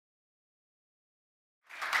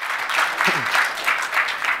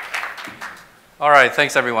All right,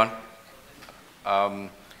 thanks everyone. How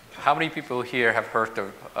many people here have heard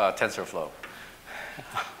of TensorFlow?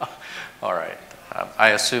 All right, I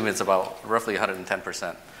assume it's about roughly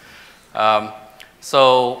 110%.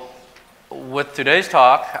 So with today's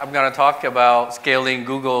talk, I'm going to talk about scaling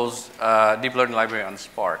Google's deep learning library on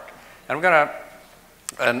Spark. And I'm going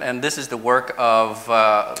to, and this is the work of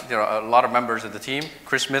a lot of members of the team.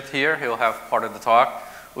 Chris Smith here, he'll have part of the talk.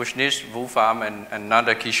 Ushnish Vulfam and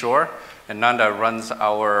Nanda Kishore. And Nanda runs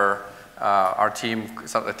our team,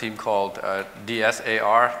 a team called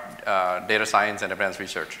DSAR, Data Science and Advanced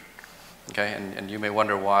Research. Okay, and you may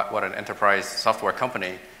wonder what an enterprise software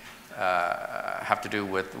company have to do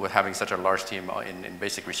with having such a large team in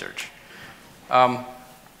basic research.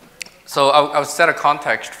 So I'll set a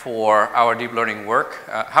context for our deep learning work.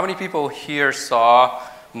 How many people here saw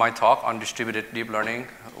my talk on distributed deep learning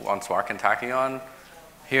on Spark and Tachyon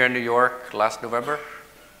here in New York last November?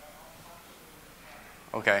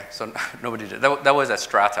 Okay, so nobody did. That was at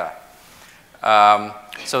Strata.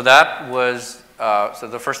 So that was so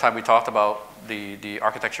the first time we talked about the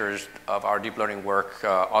architectures of our deep learning work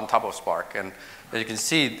on top of Spark. And as you can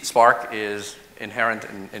see, Spark is inherent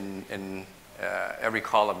in every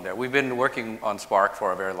column there. We've been working on Spark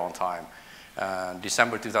for a very long time.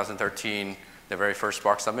 December 2013, the very first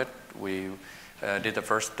Spark Summit, we did the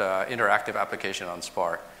first interactive application on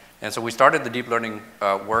Spark. And so we started the deep learning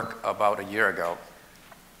work about a year ago.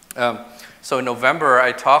 So in November,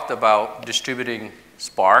 I talked about distributing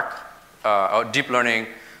Spark, deep learning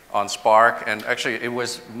on Spark, and actually it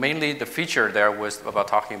was mainly the feature there was about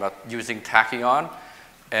talking about using Tachyon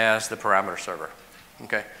as the parameter server.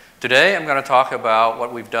 Okay. Today, I'm going to talk about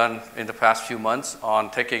what we've done in the past few months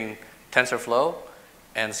on taking TensorFlow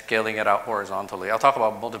and scaling it out horizontally. I'll talk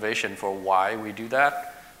about motivation for why we do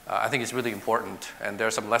that. I think it's really important, and there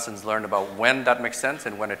are some lessons learned about when that makes sense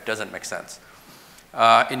and when it doesn't make sense.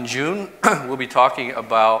 In June, we'll be talking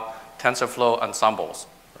about TensorFlow ensembles,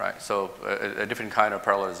 right? So a different kind of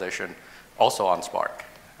parallelization also on Spark.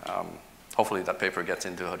 Hopefully that paper gets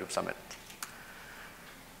into Hadoop Summit.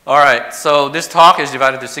 All right, so this talk is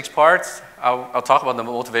divided into 6 parts. I'll talk about the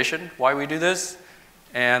motivation, why we do this,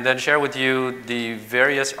 and then share with you the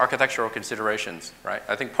various architectural considerations, right?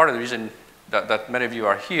 I think part of the reason that many of you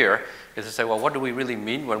are here is to say, well, what do we really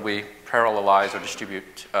mean when we parallelize or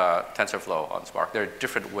distribute TensorFlow on Spark? There are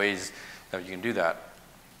different ways that you can do that.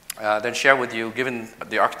 Then share with you, given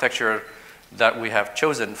the architecture that we have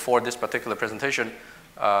chosen for this particular presentation,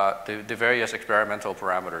 the various experimental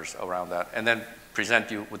parameters around that, and then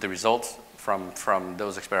present you with the results from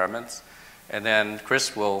those experiments. And then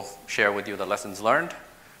Chris will share with you the lessons learned,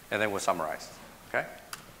 and then we'll summarize, okay?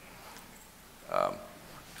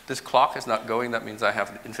 This clock is not going, that means I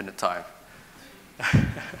have infinite time.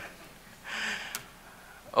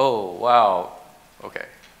 Oh, wow, okay.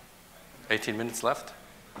 18 minutes left,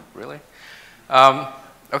 really?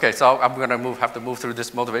 Okay, so I'm gonna have to move through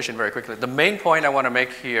this motivation very quickly. The main point I wanna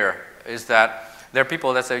make here is that there are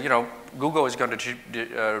people that say, Google is going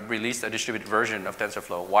to release a distributed version of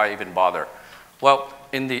TensorFlow. Why even bother? Well,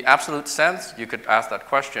 in the absolute sense, you could ask that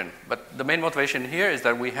question. But the main motivation here is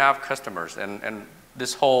that we have customers, and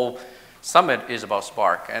this whole summit is about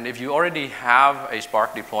Spark. And if you already have a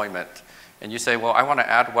Spark deployment, and you say, well, I want to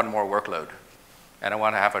add one more workload, and I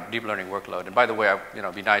want to have a deep learning workload, and by the way,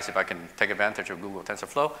 it'd be nice if I can take advantage of Google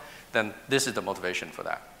TensorFlow, then this is the motivation for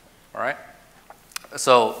that, all right?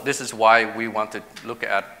 So this is why we want to look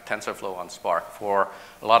at TensorFlow on Spark for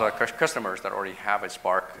a lot of customers that already have a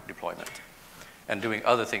Spark deployment and doing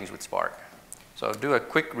other things with Spark. So do a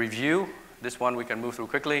quick review. This one we can move through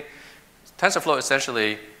quickly. TensorFlow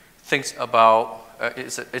essentially thinks about,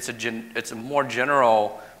 it's a more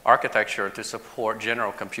general architecture to support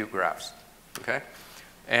general compute graphs, okay?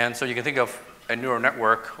 And so you can think of a neural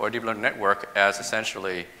network or a deep learning network as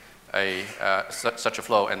essentially such a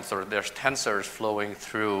flow, and so there's tensors flowing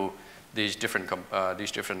through these different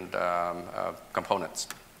components.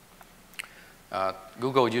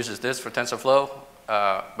 Google uses this for TensorFlow.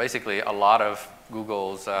 Basically, a lot of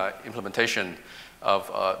Google's implementation of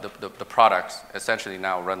the products essentially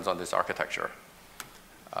now runs on this architecture.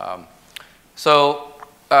 So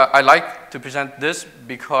I like to present this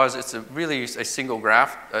because it's really a single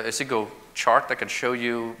graph, a single chart that can show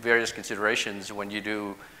you various considerations when you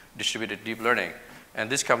do distributed deep learning. And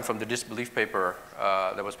this comes from the disbelief paper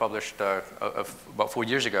that was published about 4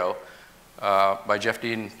 years ago by Jeff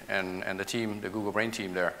Dean and the team, the Google Brain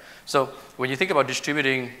team there. So when you think about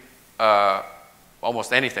distributing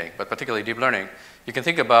almost anything, but particularly deep learning, you can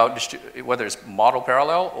think about whether it's model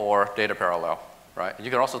parallel or data parallel, right?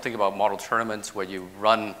 You can also think about model tournaments where you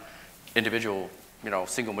run individual,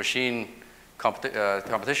 single machine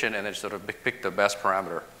competition and then sort of pick the best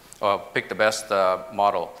parameter, or pick the best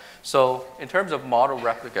model. So in terms of model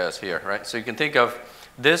replicas here, right? So you can think of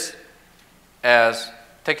this as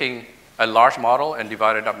taking a large model and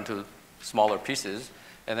divide it up into smaller pieces,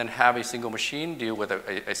 and then have a single machine deal with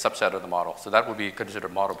a subset of the model. So that would be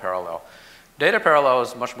considered model parallel. Data parallel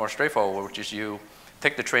is much more straightforward, which is you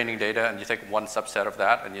take the training data and you take one subset of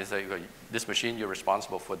that and you say, this machine, you're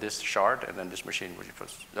responsible for this shard, and then this machine,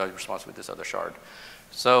 you're responsible for this other shard.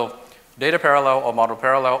 So data parallel or model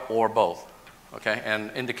parallel or both, okay?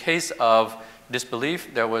 And in the case of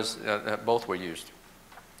disbelief, there was, both were used.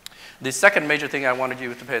 The second major thing I wanted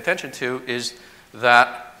you to pay attention to is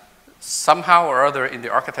that somehow or other in the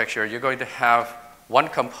architecture, you're going to have one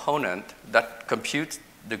component that computes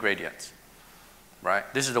the gradients, right?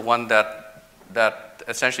 This is the one that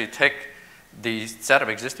essentially take the set of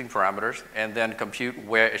existing parameters and then compute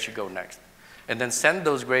where it should go next. And then send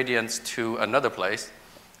those gradients to another place,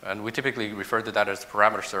 and we typically refer to that as the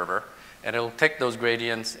parameter server, and it'll take those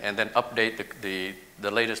gradients and then update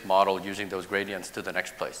the latest model using those gradients to the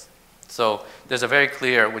next place. So there's a very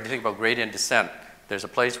clear, when you think about gradient descent, there's a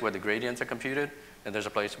place where the gradients are computed, and there's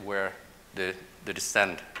a place where the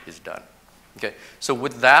descent is done. Okay, so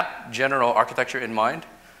with that general architecture in mind,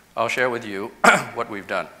 I'll share with you what we've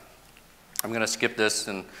done. I'm going to skip this,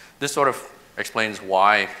 and this sort of explains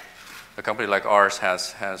why a company like ours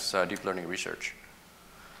has deep learning research.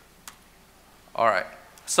 All right,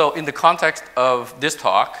 so in the context of this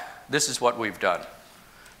talk, this is what we've done.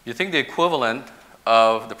 You think the equivalent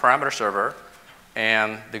of the parameter server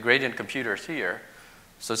and the gradient computers here.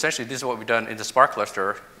 So essentially, this is what we've done in the Spark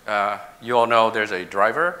cluster. You all know there's a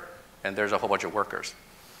driver, and there's a whole bunch of workers.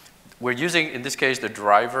 We're using, in this case, the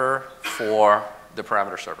driver for the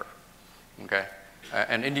parameter server, okay?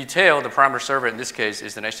 And in detail, the parameter server in this case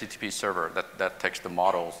is an HTTP server that takes the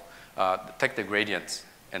models, take the gradients,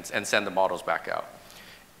 and send the models back out.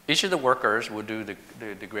 Each of the workers will do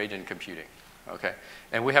the gradient computing, okay?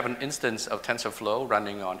 And we have an instance of TensorFlow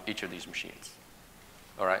running on each of these machines,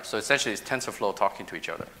 all right? So essentially, it's TensorFlow talking to each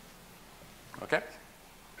other, okay?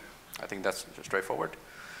 I think that's straightforward.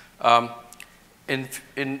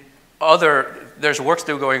 There's work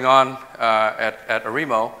still going on at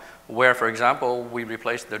Arimo where, for example, we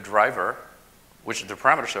replaced the driver, which is the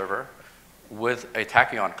parameter server, with a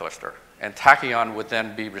tachyon cluster. And tachyon would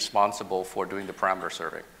then be responsible for doing the parameter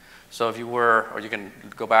serving. So if you were, or you can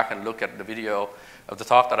go back and look at the video of the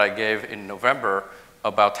talk that I gave in November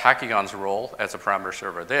about tachyon's role as a parameter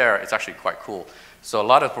server there, it's actually quite cool. So a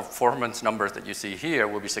lot of performance numbers that you see here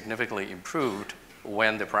will be significantly improved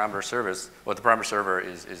when the parameter service, or the parameter server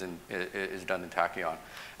is done in Tachyon.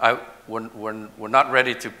 We're not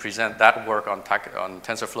ready to present that work on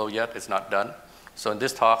TensorFlow yet. It's not done. So in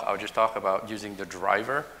this talk, I'll just talk about using the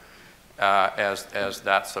driver as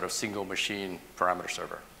that sort of single machine parameter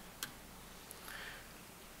server.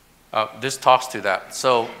 This talks to that.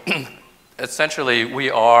 So essentially,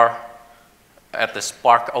 we are at the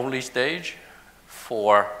Spark-only stage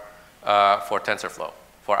for TensorFlow.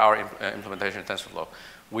 For our implementation of TensorFlow.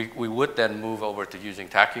 We would then move over to using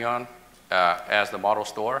Tachyon as the model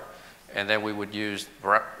store, and then we would use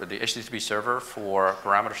the HTTP server for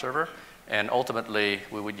parameter server, and ultimately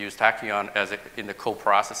we would use Tachyon as in the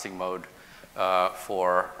co-processing mode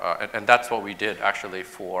and that's what we did actually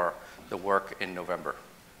for the work in November.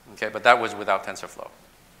 Okay, but that was without TensorFlow.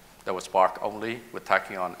 That was Spark only with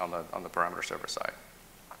Tachyon on the parameter server side.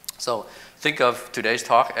 So think of today's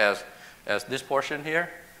talk as this portion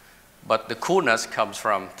here, but the coolness comes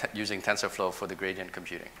from using TensorFlow for the gradient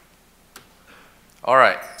computing. All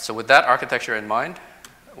right, so with that architecture in mind,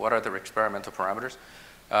 what are the experimental parameters?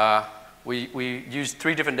 We use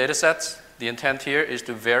 3 different data sets. The intent here is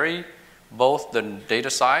to vary both the data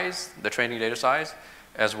size, the training data size,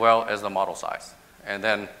 as well as the model size, and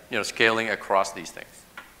then scaling across these things.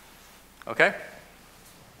 Okay?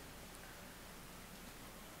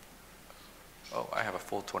 Oh, I have a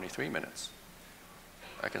full 23 minutes.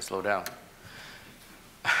 I can slow down.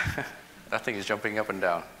 That thing is jumping up and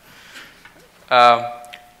down.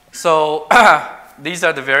 So these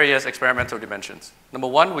are the various experimental dimensions. Number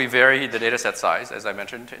 1, we vary the data set size, as I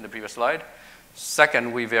mentioned in the previous slide.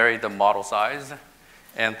 Second, we vary the model size.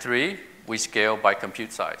 And 3, we scale by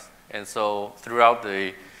compute size. And so throughout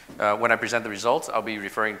when I present the results, I'll be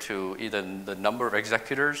referring to either the number of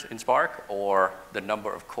executors in Spark or the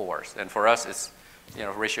number of cores. And for us, it's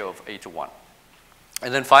a ratio of 8:1.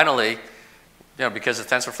 And then finally, because of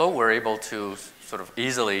TensorFlow, we're able to sort of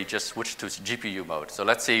easily just switch to GPU mode. So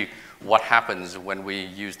let's see what happens when we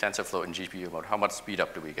use TensorFlow in GPU mode. How much speed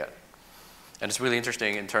up do we get? And it's really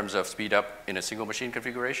interesting in terms of speed up in a single machine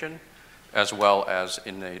configuration. as well as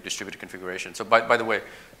in a distributed configuration. So by the way,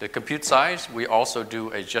 the compute size, we also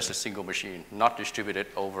do just a single machine, not distributed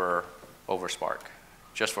over Spark,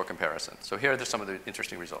 just for comparison. So here are some of the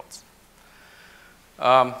interesting results.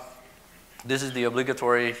 This is the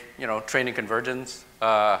obligatory, training convergence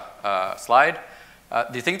slide.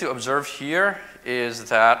 The thing to observe here is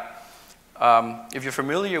that if you're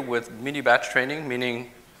familiar with mini-batch training, meaning,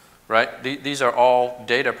 right, these are all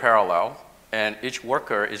data parallel, and each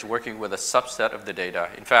worker is working with a subset of the data.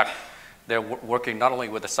 In fact, they're working not only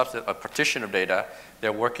with a subset, a partition of data,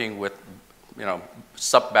 they're working with,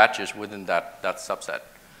 sub-batches within that subset.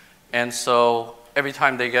 And so every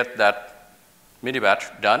time they get that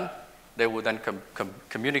mini-batch done, they will then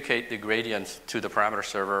communicate the gradients to the parameter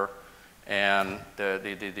server, and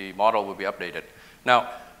the model will be updated. Now,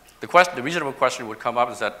 the reasonable question would come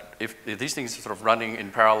up is that if these things are sort of running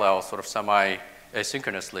in parallel, sort of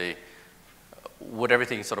semi-asynchronously, would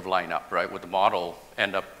everything sort of line up, right? Would the model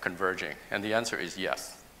end up converging? And the answer is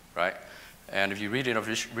yes, right? And if you read in a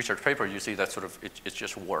research paper, you see that sort of it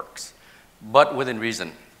just works, but within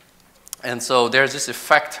reason. And so there's this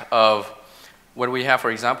effect of when we have, for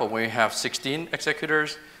example, when we have 16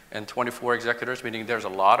 executors and 24 executors, meaning there's a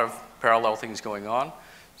lot of parallel things going on.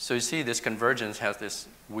 So you see this convergence has this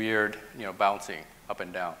weird, bouncing up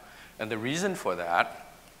and down. And the reason for that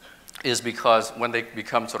is because when they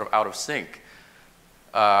become sort of out of sync,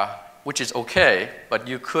 which is okay, but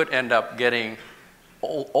you could end up getting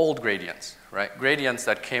old gradients, right? Gradients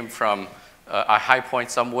that came from a high point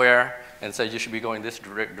somewhere and say you should be going this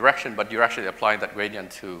direction, but you're actually applying that gradient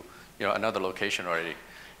to another location already.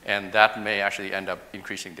 And that may actually end up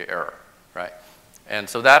increasing the error, right? And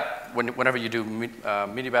so that, whenever you do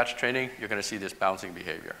mini-batch training, you're going to see this bouncing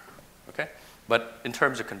behavior, okay? But in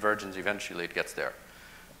terms of convergence, eventually it gets there.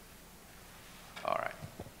 All right.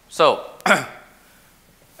 So,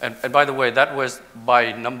 and by the way, that was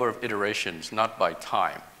by number of iterations, not by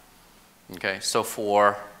time, okay? So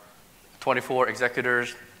for 24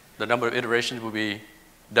 executors, the number of iterations will be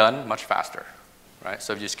done much faster, right?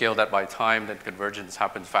 So if you scale that by time, then convergence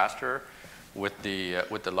happens faster with the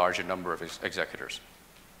larger number of executors.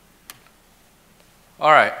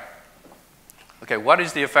 All right. Okay, what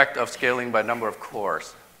is the effect of scaling by number of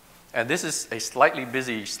cores? And this is a slightly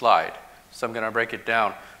busy slide, so I'm going to break it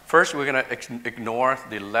down. First, we're going to ignore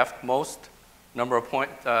the leftmost number of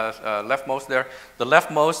leftmost there. The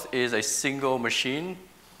leftmost is a single machine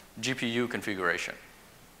GPU configuration.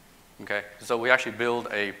 Okay, so we actually build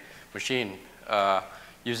a machine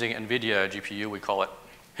using NVIDIA GPU. We call it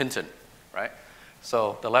Hinton, right?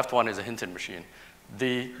 So the left one is a Hinton machine.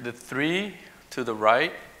 The three to the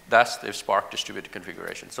right, that's the Spark distributed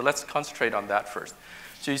configuration. So let's concentrate on that first.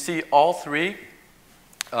 So you see all three,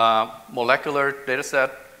 molecular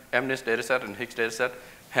dataset, MNIST dataset, and Higgs dataset,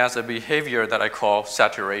 has a behavior that I call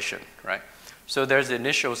saturation, right? So there's the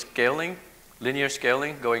initial scaling, linear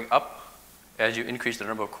scaling going up as you increase the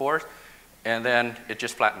number of cores, and then it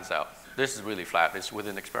just flattens out. This is really flat. It's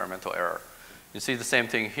within experimental error. You see the same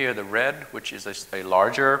thing here, the red, which is a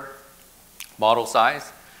larger model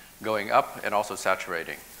size, going up and also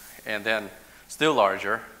saturating. And then still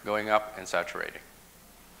larger, going up and saturating.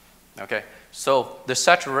 Okay, so the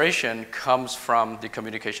saturation comes from the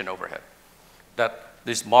communication overhead. That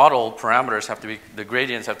these model parameters have to be, the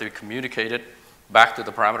gradients have to be communicated back to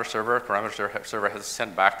the parameter server. Parameter server has to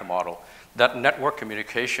send back the model. That network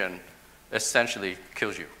communication essentially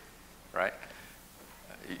kills you, right?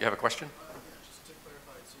 You have a question? Just to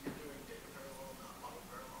clarify, so you're doing data parallel, not model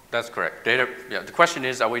parallel? That's correct. Data, yeah, the question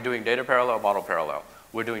is, are we doing data parallel or model parallel?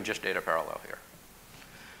 We're doing just data parallel here.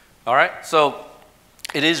 All right, so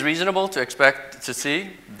it is reasonable to expect to see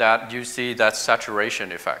that you see that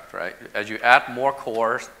saturation effect, right? As you add more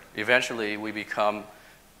cores, eventually we become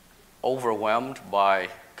overwhelmed by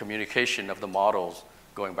communication of the models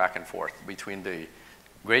going back and forth between the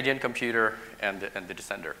gradient computer and the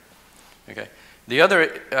descender. Okay. The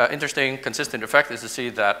other interesting consistent effect is to see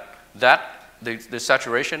that the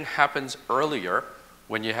saturation happens earlier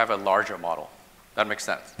when you have a larger model. That makes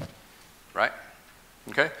sense, right?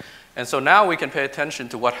 Okay. And so now we can pay attention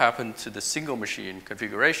to what happened to the single machine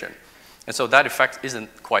configuration. And so that effect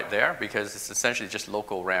isn't quite there because it's essentially just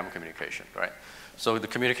local RAM communication, right? So the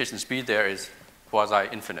communication speed there is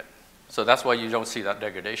quasi-infinite. So that's why you don't see that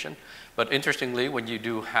degradation. But interestingly, when you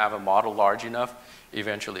do have a model large enough,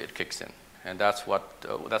 eventually it kicks in. And that's what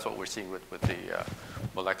we're seeing with the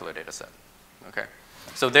molecular data set. Okay.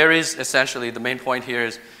 So there is essentially, the main point here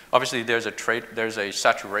is, obviously there's a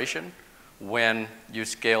saturation when you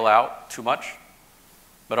scale out too much.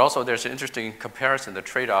 But also there's an interesting comparison, the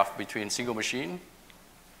trade-off between single machine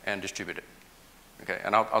and distributed. Okay,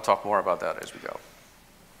 and I'll talk more about that as we go.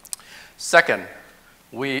 Second,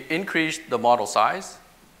 we increase the model size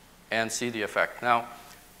and see the effect. Now,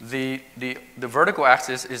 the vertical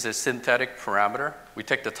axis is a synthetic parameter. We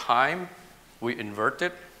take the time, we invert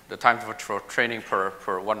it, the time for training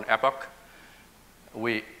per one epoch.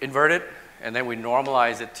 We invert it, and then we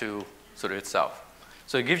normalize it to sort of itself.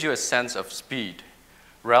 So it gives you a sense of speed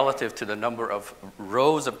relative to the number of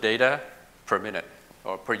rows of data per minute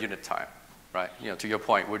or per unit time, right? You know, to your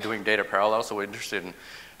point, we're doing data parallel, so we're interested in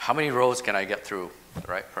how many rows can I get through,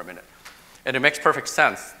 right, per minute. And it makes perfect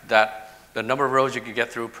sense that the number of rows you can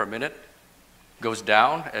get through per minute goes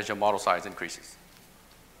down as your model size increases,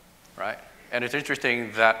 right? And it's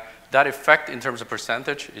interesting that that effect in terms of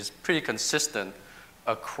percentage is pretty consistent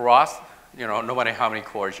across, you know, no matter how many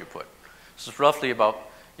cores you put. So it's roughly about,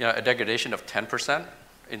 you know, a degradation of 10%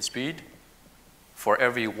 in speed for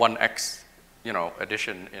every 1x, you know,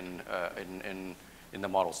 addition in the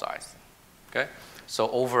model size, okay? So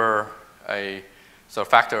over a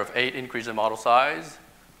factor of 8 increase in model size,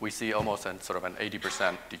 we see almost sort of an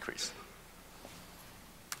 80% decrease.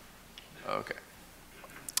 Okay.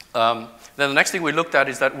 Then the next thing we looked at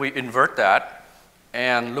is that we invert that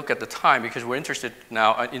and look at the time, because we're interested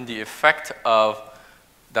now in the effect of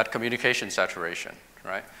that communication saturation,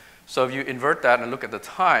 right? So if you invert that and look at the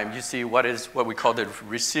time, you see what we call the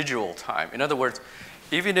residual time. In other words,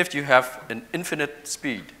 even if you have an infinite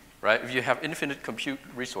speed, right? If you have infinite compute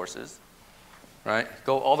resources, right?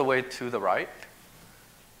 Go all the way to the right,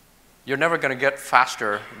 you're never going to get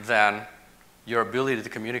faster than your ability to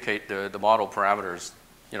communicate the model parameters,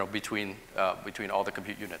 you know, between all the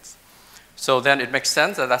compute units. So then it makes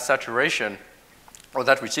sense that that saturation or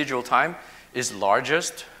that residual time is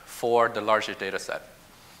largest for the largest data set.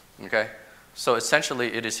 Okay? So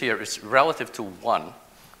essentially it is here, it's relative to 1.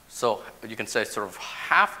 So you can say sort of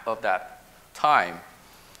half of that time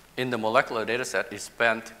in the molecular data set is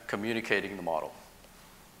spent communicating the model.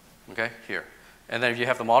 Okay, here. And then if you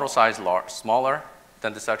have the model size smaller,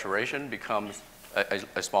 then the saturation becomes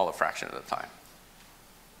a smaller fraction of the time.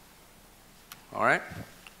 All right?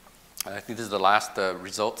 I think this is the last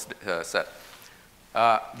results set.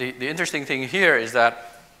 The interesting thing here is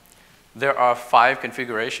that there are 5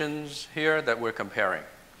 configurations here that we're comparing.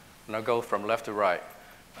 And I'll go from left to right.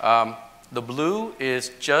 The blue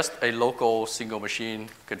is just a local single machine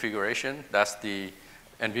configuration. That's the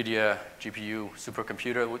NVIDIA GPU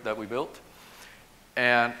supercomputer that we built.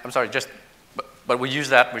 And I'm sorry, but we use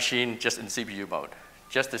that machine just in CPU mode,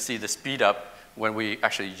 just to see the speed up when we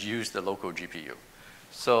actually use the local GPU.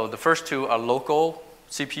 So the first 2 are local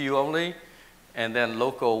CPU only, and then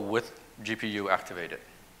local with GPU activated.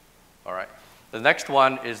 All right. The next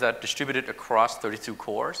one is that distributed across 32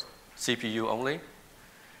 cores, CPU only,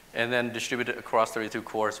 and then distributed across 32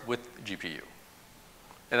 cores with GPU.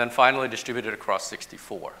 And then finally distributed across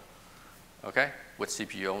 64, okay, with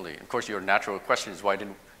CPU only. Of course, your natural question is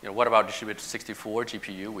what about distributed 64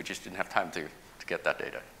 GPU? We just didn't have time to get that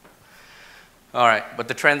data. All right, but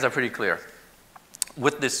the trends are pretty clear.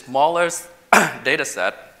 With the smallest data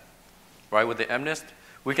set, right, with the MNIST,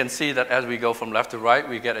 we can see that as we go from left to right,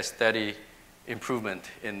 we get a steady improvement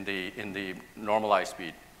in the normalized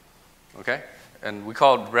speed, okay? And we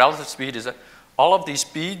call it relative speed is that all of these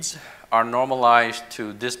speeds are normalized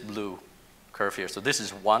to this blue curve here. So this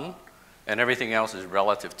is 1, and everything else is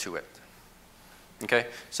relative to it, okay?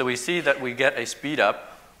 So we see that we get a speed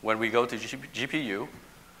up when we go to GPU,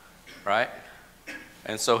 right?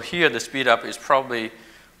 And so here the speed up is probably,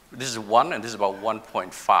 this is 1 and this is about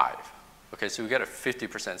 1.5. Okay, so we get a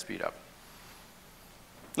 50% speed up.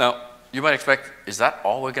 Now, you might expect, is that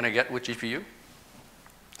all we're going to get with GPU?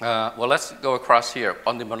 Well, let's go across here.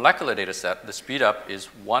 On the molecular data set, the speed up is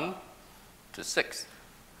 1 to 6.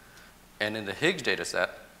 And in the Higgs data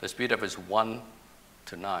set, the speed up is 1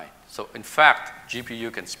 to 9. So in fact,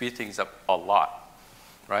 GPU can speed things up a lot,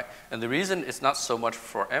 right? And the reason it's not so much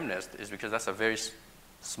for MNIST is because that's a very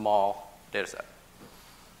small data set.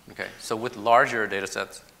 Okay, so with larger data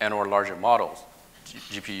sets and or larger models,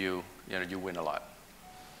 GPU, you win a lot.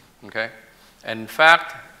 Okay, and in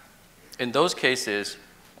fact, in those cases,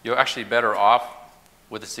 you're actually better off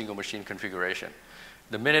with a single machine configuration.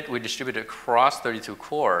 The minute we distribute it across 32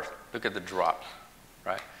 cores, look at the drop,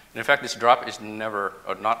 right? And in fact, this drop is never,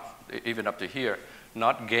 or not even up to here,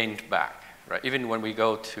 not gained back, right? Even when we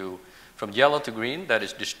go from yellow to green, that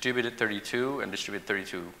is distributed 32 and distributed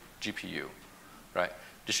 32 GPU, right?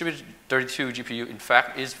 Distributed 32 GPU, in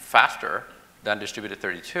fact, is faster than distributed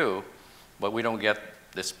 32, but we don't get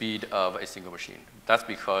the speed of a single machine. That's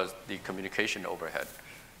because the communication overhead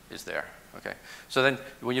is there, okay? So then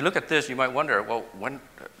when you look at this, you might wonder, well,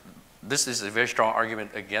 this is a very strong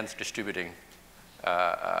argument against distributing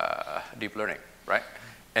deep learning, right?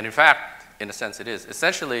 And in fact, in a sense, it is.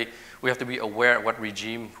 Essentially, we have to be aware of what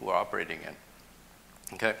regime we're operating in,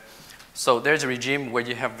 okay? So there's a regime where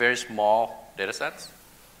you have very small data sets,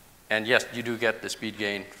 and yes, you do get the speed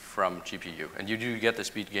gain from GPU, and you do get the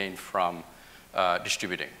speed gain from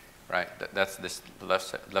distributing, right? That's this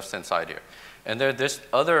left-hand side here. And there's this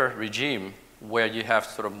other regime where you have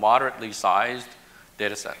sort of moderately sized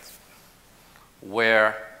data sets,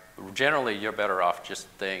 where generally you're better off just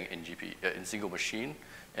staying in in single machine,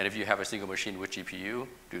 and if you have a single machine with GPU,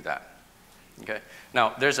 do that, okay?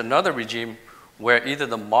 Now, there's another regime where either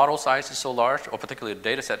the model size is so large, or particularly the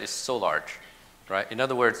data set is so large, right? In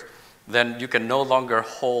other words, then you can no longer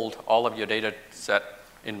hold all of your data set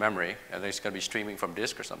in memory, and it's going to be streaming from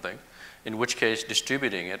disk or something, in which case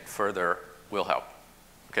distributing it further will help.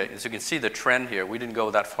 Okay, as you can see the trend here, we didn't go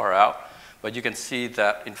that far out, but you can see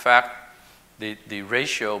that, in fact, the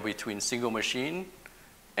ratio between single machine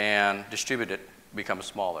and distributed becomes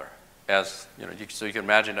smaller. As, you know, so you can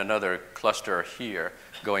imagine another cluster here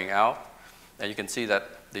going out, and you can see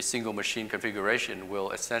that the single machine configuration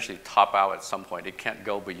will essentially top out at some point. It can't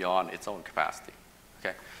go beyond its own capacity.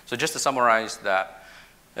 Okay, so just to summarize that,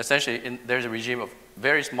 essentially there's a regime of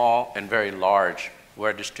very small and very large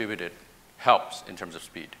where distributed helps in terms of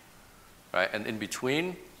speed, right? And in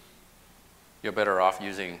between, you're better off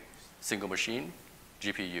using single machine,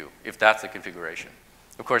 GPU, if that's the configuration.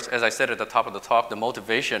 Of course, as I said at the top of the talk, the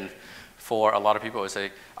motivation for a lot of people is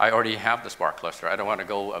say, I already have the Spark cluster. I don't want to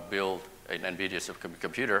go build an NVIDIA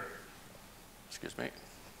supercomputer. Excuse me.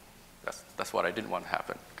 That's what I didn't want to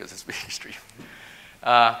happen because it's being streamed.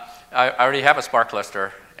 I already have a Spark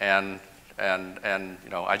cluster, and you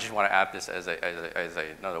know, I just want to add this as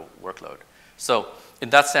another workload. So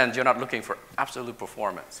in that sense, you're not looking for absolute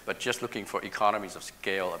performance, but just looking for economies of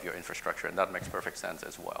scale of your infrastructure, and that makes perfect sense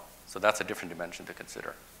as well. So that's a different dimension to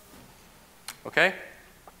consider. Okay?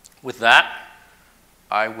 With that,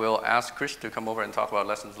 I will ask Chris to come over and talk about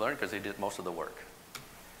lessons learned because he did most of the work.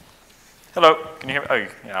 Hello, can you hear me? Oh,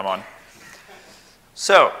 yeah, I'm on.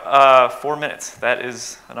 So, 4 minutes, that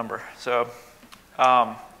is a number. So,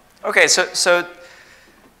 okay, so,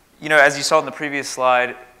 you know, as you saw in the previous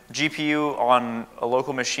slide, GPU on a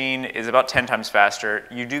local machine is about 10 times faster.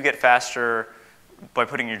 You do get faster by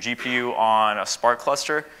putting your GPU on a Spark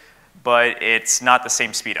cluster, but it's not the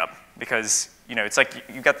same speed up because, you know, it's like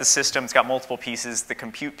you've got the system, it's got multiple pieces. The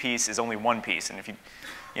compute piece is only one piece, and if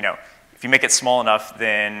you make it small enough,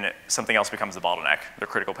 then something else becomes the bottleneck, the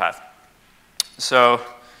critical path. So,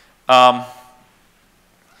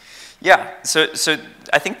 yeah, so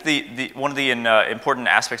I think one of the important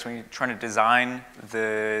aspects when you're trying to design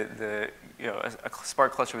a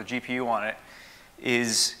Spark cluster with GPU on it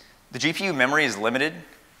is the GPU memory is limited.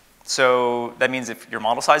 So that means if your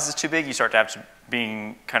model size is too big, you start to have to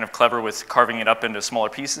being kind of clever with carving it up into smaller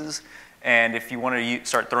pieces. And if you want to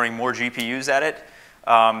start throwing more GPUs at it,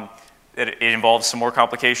 it involves some more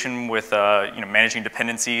complication with managing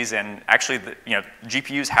dependencies, and actually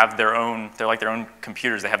GPUs have their own, they're like their own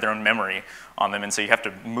computers, they have their own memory on them, and so you have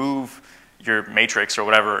to move your matrix or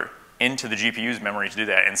whatever into the GPU's memory to do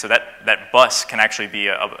that, and so that bus can actually be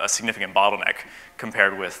a significant bottleneck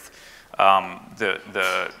compared with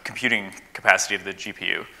the computing capacity of the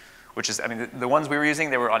GPU, which is, I mean, the ones we were using,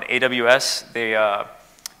 they were on AWS, they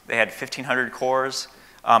had 1,500 cores.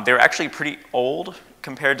 They were actually pretty old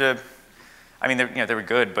compared to, I mean, they were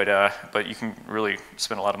good, but you can really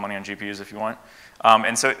spend a lot of money on GPUs if you want.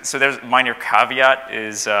 And so there's minor caveat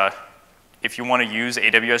is if you want to use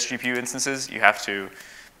AWS GPU instances, you have to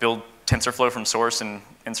build TensorFlow from source and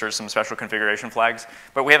insert some special configuration flags.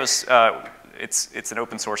 But we have it's an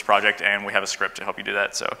open source project, and we have a script to help you do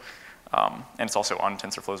that. So, and it's also on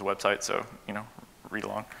TensorFlow's website, so read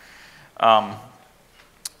along.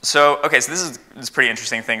 So okay, so this is a pretty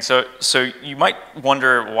interesting thing. So you might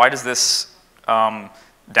wonder, why does this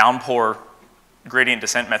downpour gradient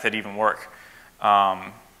descent method even work?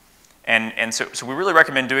 And so we really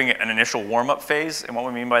recommend doing an initial warm-up phase. And what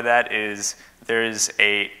we mean by that is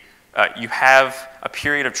you have a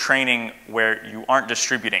period of training where you aren't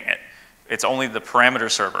distributing it. It's only the parameter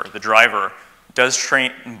server, the driver, does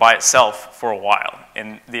train by itself for a while.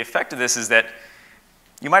 And the effect of this is that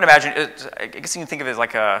you might imagine, I guess you can think of it as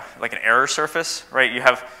like an error surface, right? You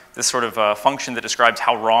have this sort of function that describes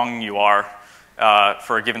how wrong you are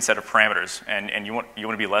for a given set of parameters, and you want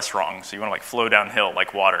to be less wrong, so you want to like flow downhill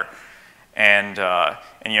like water, and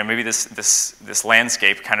maybe this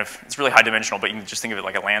landscape kind of, it's really high dimensional, but you can just think of it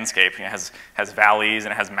like a landscape. It has valleys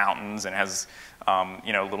and it has mountains and it has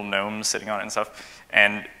little gnomes sitting on it and stuff,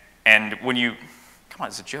 and when you, come come on,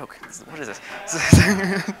 it's a joke. What is this?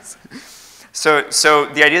 So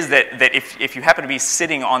the idea is that if you happen to be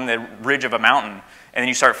sitting on the ridge of a mountain and then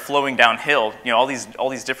you start flowing downhill, all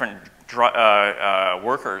these different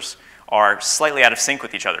workers are slightly out of sync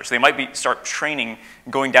with each other. So they might start training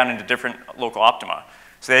going down into different local optima.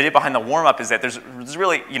 So the idea behind the warm-up is that there's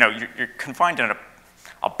really, you're confined in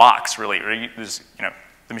a box, really.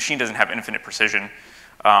 The machine doesn't have infinite precision.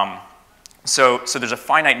 So there's a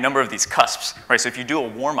finite number of these cusps, right? So if you do a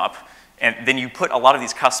warm-up, and then you put a lot of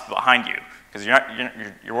these cusps behind you, because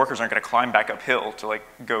your workers aren't going to climb back uphill to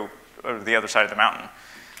go over to the other side of the mountain.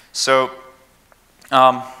 So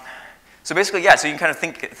basically, yeah. So you can kind of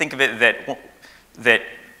think of it that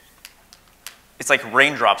it's like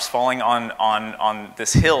raindrops falling on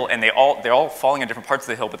this hill, and they're all falling in different parts of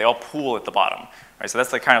the hill, but they all pool at the bottom, right? So that's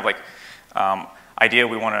the kind of idea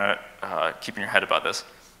we want to keep in your head about this.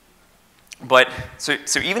 But so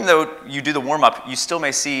even though you do the warm up, you still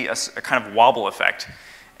may see a kind of wobble effect,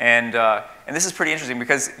 and this is pretty interesting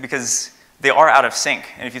because they are out of sync.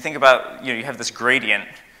 And if you think about, you have this gradient,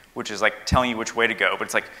 which is like telling you which way to go,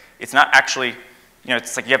 but it's not actually,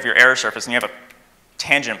 it's like you have your error surface and you have a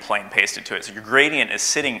tangent plane pasted to it. So your gradient is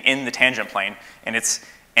sitting in the tangent plane, and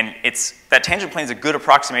that tangent plane is a good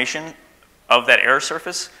approximation of that error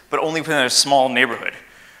surface, but only within a small neighborhood,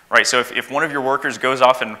 right? So if one of your workers goes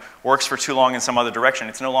off and works for too long in some other direction,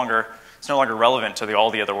 it's no longer relevant to all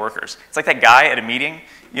the other workers. It's like that guy at a meeting,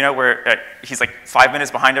 where he's like 5 minutes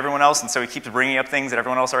behind everyone else, and so he keeps bringing up things that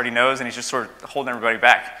everyone else already knows, and he's just sort of holding everybody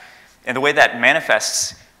back. And the way that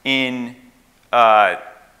manifests in the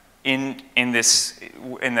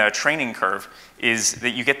training curve is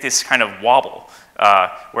that you get this kind of wobble,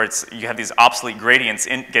 where you have these obsolete gradients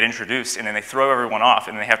get introduced, and then they throw everyone off,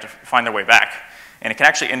 and they have to find their way back. And it can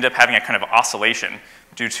actually end up having a kind of oscillation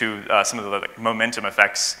due to some of the momentum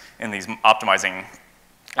effects in these optimizing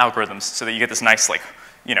algorithms, so that you get this nice,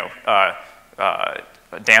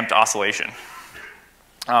 damped oscillation.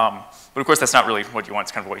 But of course, that's not really what you want.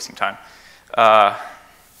 It's kind of wasting time.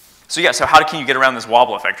 So how can you get around this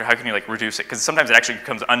wobble effect, or how can you reduce it? Because sometimes it actually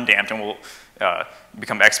becomes undamped and will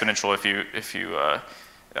become exponential if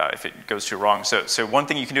it goes too wrong. So one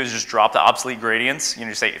thing you can do is just drop the obsolete gradients.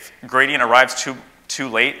 You say if gradient arrives too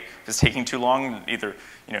late, if it's taking too long, either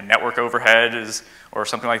network overhead or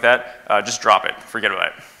something like that, just drop it. Forget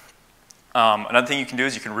about it. Another thing you can do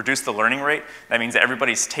is you can reduce the learning rate. That means that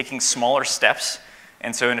everybody's taking smaller steps.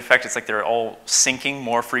 And so in effect, it's like they're all syncing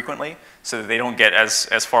more frequently so that they don't get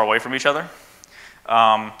as far away from each other.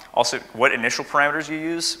 Also, what initial parameters you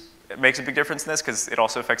use makes a big difference in this, because it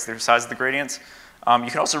also affects the size of the gradients. You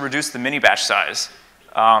can also reduce the mini batch size,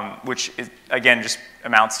 which again just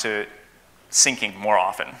amounts to syncing more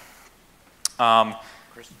often.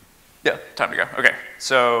 Yeah, time to go. Okay,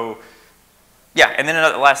 so yeah, and then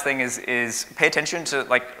another last thing is pay attention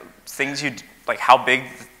to things how big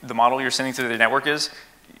the model you're sending through the network is.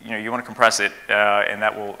 You want to compress it, and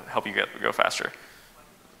that will help you go faster.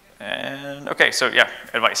 And okay, so yeah,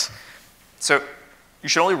 advice. So you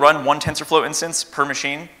should only run one TensorFlow instance per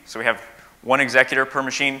machine. So we have one executor per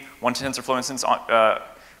machine, one TensorFlow instance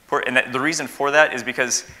and the reason for that is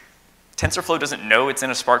because TensorFlow doesn't know it's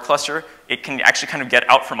in a Spark cluster. It can actually kind of get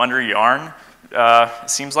out from under Yarn, it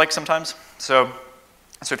seems like sometimes. So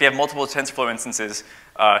if you have multiple TensorFlow instances,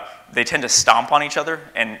 they tend to stomp on each other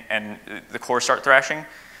and the cores start thrashing.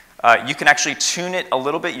 You can actually tune it a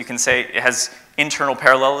little bit. You can say it has internal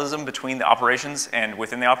parallelism between the operations and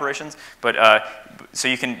within the operations. So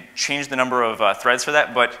you can change the number of threads for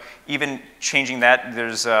that. But even changing that,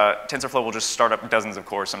 TensorFlow will just start up dozens of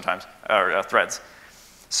cores sometimes, or threads.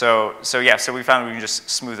 So we found we can just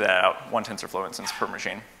smooth that out, one TensorFlow instance per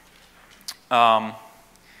machine.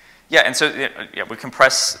 Yeah, and so we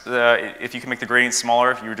compress if you can make the gradient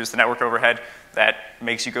smaller, if you reduce the network overhead, that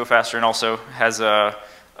makes you go faster and also has a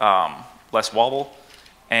less wobble.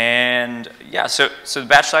 And yeah, so the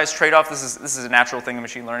batch size trade-off, this is a natural thing in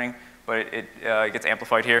machine learning, but it gets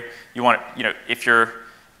amplified here. You want, if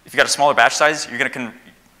you've got a smaller batch size, you're gonna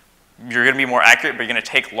be more accurate, but you're gonna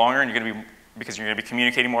take longer, and because you're gonna be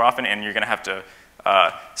communicating more often, and you're gonna have to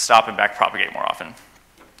stop and back propagate more often.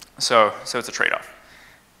 So it's a trade-off.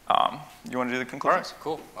 You want to do the conclusions?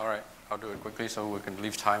 All right, cool. All right, I'll do it quickly so we can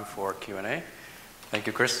leave time for Q&A. Thank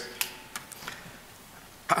you, Chris.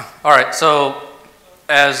 All right, so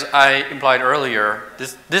as I implied earlier,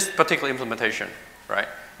 this particular implementation, right?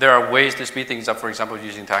 There are ways to speed things up, for example,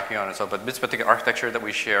 using tachyon and so, but this particular architecture that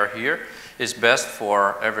we share here is best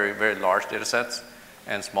for very, very large data sets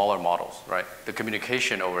and smaller models, right? The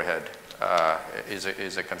communication overhead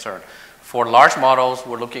is a concern. For large models,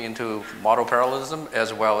 we're looking into model parallelism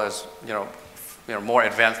as well as more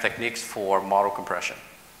advanced techniques for model compression.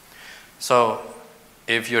 So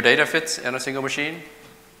if your data fits in a single machine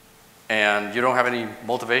and you don't have any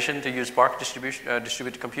motivation to use Spark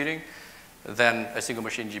distributed computing, then a single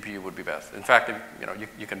machine GPU would be best. In fact,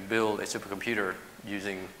 you can build a supercomputer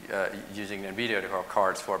using NVIDIA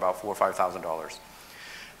cards for about $4,000 or $5,000.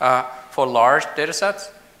 For large data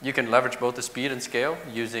sets, you can leverage both the speed and scale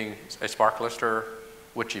using a Spark cluster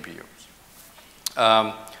with GPUs.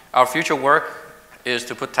 Our future work is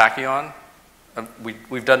to put Tachyon.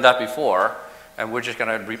 We've done that before, and we're just going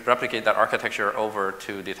to replicate that architecture over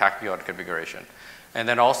to the Tachyon configuration. And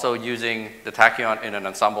then also using the Tachyon in an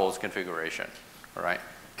ensembles configuration, all right?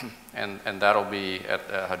 And that'll be at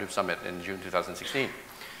Hadoop Summit in June 2016.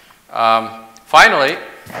 Finally,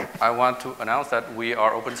 I want to announce that we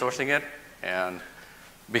are open sourcing it, and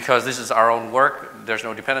because this is our own work, there's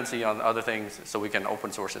no dependency on other things, so we can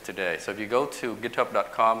open source it today. So if you go to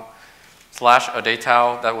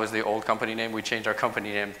github.com/adatao, that was the old company name. We changed our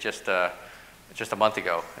company name just a month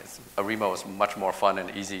ago. Arimo is much more fun and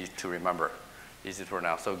easy to remember, easy to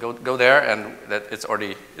pronounce. So go there, and it's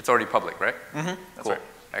already public, right? Mm-hmm. That's cool. right.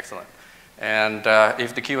 Excellent. And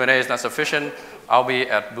if the Q&A is not sufficient, I'll be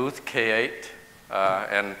at booth K8,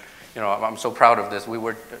 and I'm so proud of this.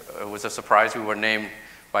 It was a surprise. We were named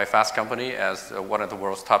by Fast Company as one of the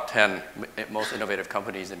world's top 10 most innovative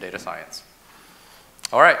companies in data science.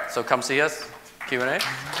 All right, so come see us. Q&A.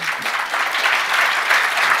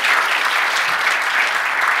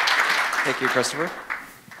 Thank you, Christopher.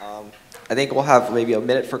 I think we'll have maybe a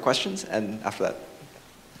minute for questions, and after that.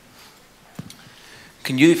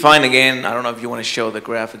 Can you define again, I don't know if you want to show the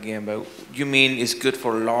graph again, but you mean it's good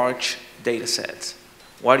for large data sets.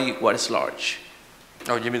 What is large?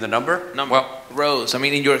 Oh, you mean the number? Well, rows. I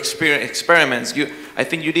mean, in your experiments, I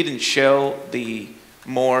think you didn't show the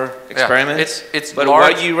more experiments. Yeah, it's but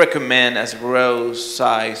large. what do you recommend as row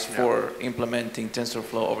size for implementing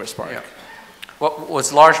TensorFlow over Spark? Yeah. Well,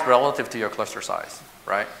 what's large relative to your cluster size,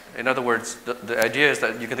 right? In other words, the idea is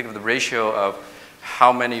that you can think of the ratio of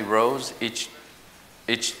how many rows each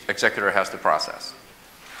executor has to process,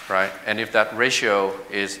 right? And if that ratio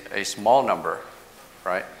is a small number,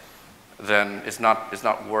 right, then it's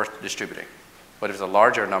not worth distributing. But if it's a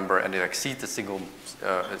larger number and it exceeds the single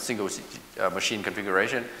machine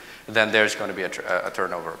configuration, then there's going to be a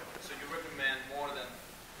turnover. So you recommend more than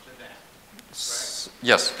that, right?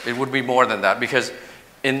 Yes, it would be more than that, because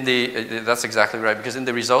that's exactly right, because in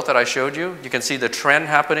the result that I showed you, you can see the trend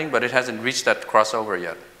happening, but it hasn't reached that crossover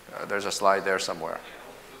yet. There's a slide there somewhere.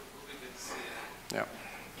 Yeah.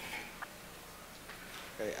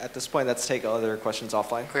 Okay, at this point, let's take other questions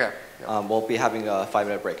offline. Okay. Yeah. We'll be having a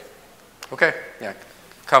 5-minute break. Okay. Yeah.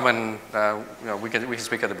 Come and we can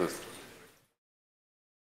speak at the booth.